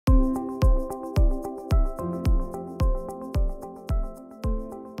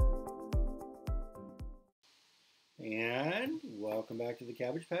back to the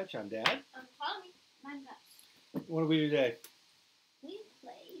Cabbage Patch. I'm Dad. I'm Tommy. I'm Gus. What do we do today? We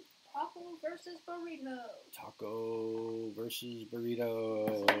played Taco versus Burrito. Taco versus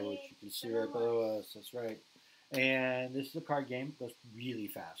Burrito, which you can see right below us. That's right. And this is a card game. It goes really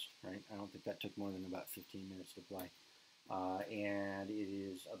fast, right? I don't think that took more than about 15 minutes to play. And it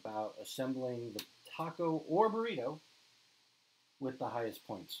is about assembling the taco or burrito with the highest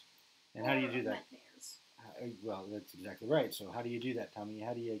points. And how do you do that? Well, that's exactly right. So how do you do that, Tommy?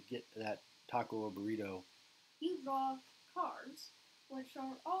 How do you get that taco or burrito? You draw cards, which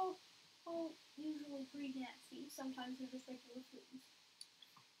are all usually pretty nasty. Sometimes they're just regular foods.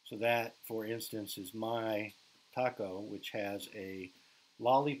 So that, for instance, is my taco, which has a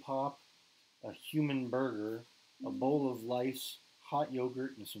lollipop, a human burger, a bowl of lice, hot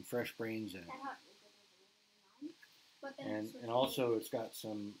yogurt, and some fresh brains in it. And also it's got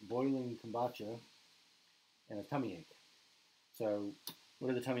some boiling kombucha and a tummy ache. So what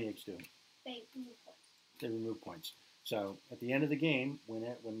do the tummy aches do? They remove points. They remove points. So at the end of the game,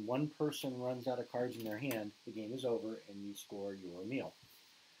 when one person runs out of cards in their hand, the game is over and you score your meal.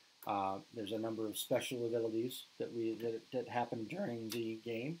 There's a number of special abilities that happen during the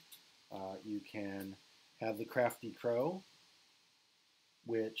game. You can have the Crafty Crow,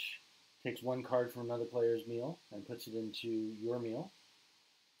 which takes one card from another player's meal and puts it into your meal.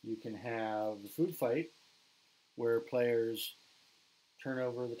 You can have the Food Fight, where players turn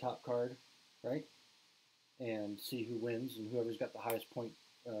over the top card, right, and see who wins, and whoever's got the highest point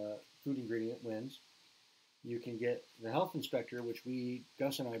food ingredient wins. You can get the Health Inspector, which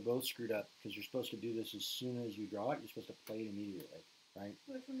Gus and I both screwed up, because you're supposed to do this as soon as you draw it. You're supposed to play it immediately, right?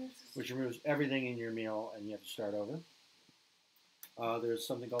 Which removes everything in your meal, and you have to start over. There's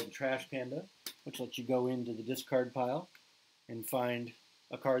something called the Trash Panda, which lets you go into the discard pile and find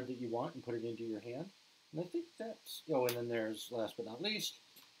a card that you want and put it into your hand. And I think that's... Oh, and then there's, last but not least,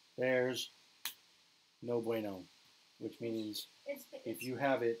 there's No Bueno, which means if you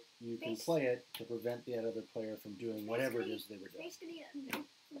have it, you can play it to prevent the other player from doing whatever it is they were doing. Basically a note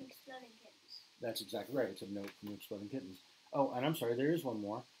from Exploding Kittens. That's exactly right. It's a note from Exploding Kittens. Oh, and I'm sorry, there is one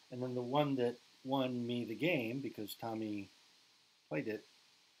more. And then the one that won me the game, because Tommy played it,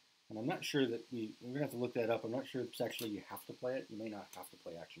 and I'm not sure that we're going to have to look that up. I'm not sure if it's actually you have to play it. You may not have to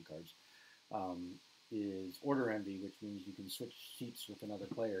play action cards. Is Order Envy, which means you can switch seats with another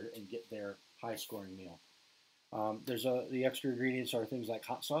player and get their high-scoring meal. The extra ingredients are things like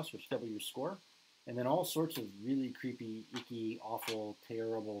hot sauce, which double your score, and then all sorts of really creepy, icky, awful,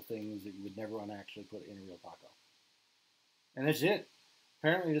 terrible things that you would never want to actually put in a real taco. And that's it.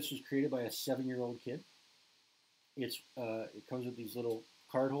 Apparently this was created by a 7-year-old kid. It comes with these little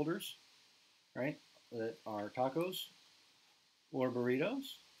card holders, right, that are tacos or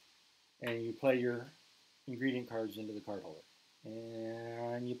burritos, and you play your ingredient cards into the card holder.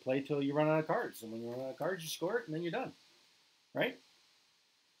 And you play till you run out of cards. And when you run out of cards, you score it, and then you're done. Right?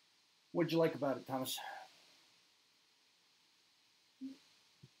 What'd you like about it, Thomas?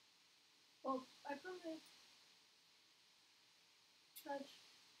 Well, I probably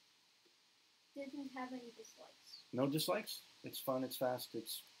didn't have any dislikes. No dislikes? It's fun, it's fast,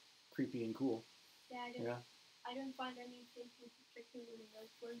 it's creepy and cool. Yeah, I didn't find anything particularly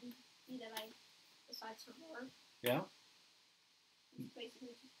noteworthy that I, besides from more. Yeah? It's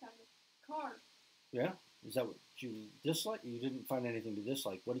basically just kind of card. Yeah? Is that what you dislike? You didn't find anything to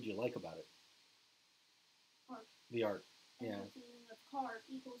dislike. What did you like about it? Art. The art. And yeah. The feeling of card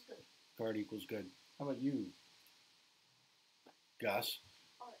equals good. Card equals good. How about you, Gus?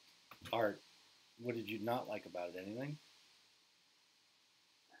 Art. Art. What did you not like about it? Anything?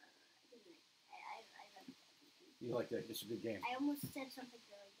 You liked it. It's a good game. I almost said something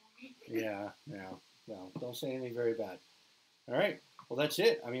really bad. Yeah. Well, don't say anything very bad. All right. Well, that's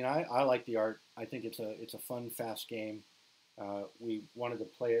it. I mean, I like the art. I think it's a fun, fast game. We wanted to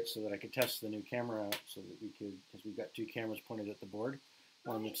play it so that I could test the new camera out, so that we could, because we've got two cameras pointed at the board,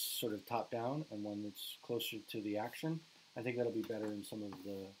 one that's sort of top down and one that's closer to the action. I think that'll be better in some of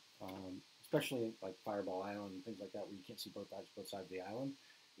the, especially like Fireball Island and things like that, where you can't see both sides of the island,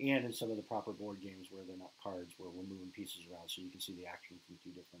 and in some of the proper board games where they're not cards, where we're moving pieces around, so you can see the action from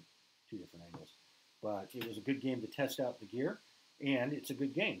two different angles. But it was a good game to test out the gear, and it's a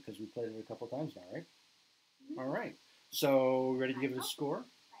good game because we played it a couple times now, right? Mm-hmm. All right. So, ready to give it a score?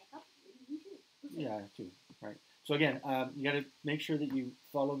 Yeah, two. Right. So again, you got to make sure that you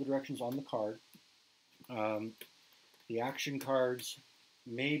follow the directions on the card. The action cards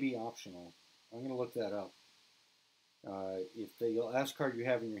may be optional. I'm going to look that up. If the last card you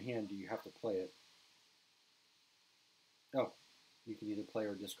have in your hand, do you have to play it? Oh, you can either play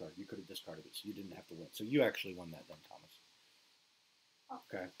or discard. You could have discarded it, so you didn't have to win. So you actually won that then, Thomas.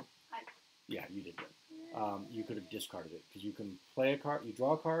 Okay. I- Yeah, you did good. You could have discarded it because you can play a card. You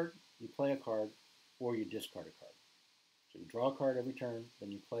draw a card, you play a card, or you discard a card. So you draw a card every turn,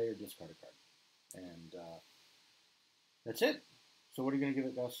 then you play or discard a card, and that's it. So what are you going to give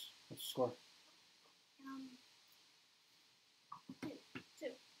it, Gus? What's the score?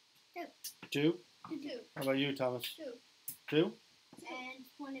 Two. Two. Two. How about you, Thomas? Two. Two. And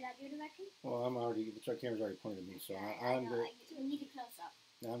pointed at your direction. Well, I'm already. The camera's already pointed at me, so I I'm know. going. We need to close up.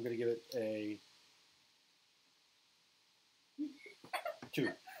 Now I'm going to give it a 2.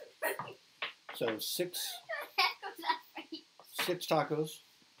 So six tacos.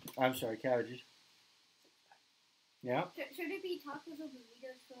 I'm sorry, cabbages. Yeah. Should it be tacos or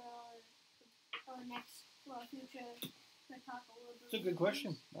burritos for our next future taco? It's a good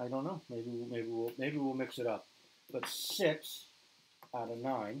question. I don't know. Maybe we'll mix it up. But 6 out of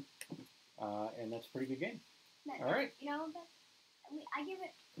 9, and that's a pretty good game. All right. You know, I give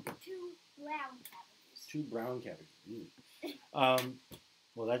it 2 brown cabbages. 2 brown cabbages.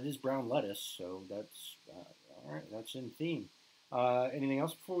 Well, that is brown lettuce, so that's all right. That's in theme. Anything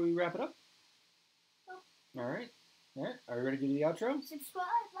else before we wrap it up? No. All right. All right. Are you ready to do the outro?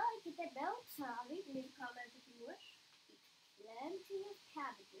 Subscribe, like, hit that bell. Sorry, leave a comment if you wish. Eat plenty of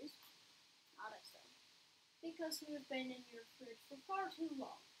cabbages. Not us though. Because we've been in your fridge for far too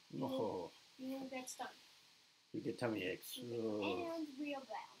long. Oh, You will get stung. you get tummy aches. Oh. And real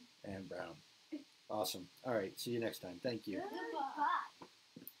brown. And brown. Awesome. All right. See you next time. Thank you. Goodbye.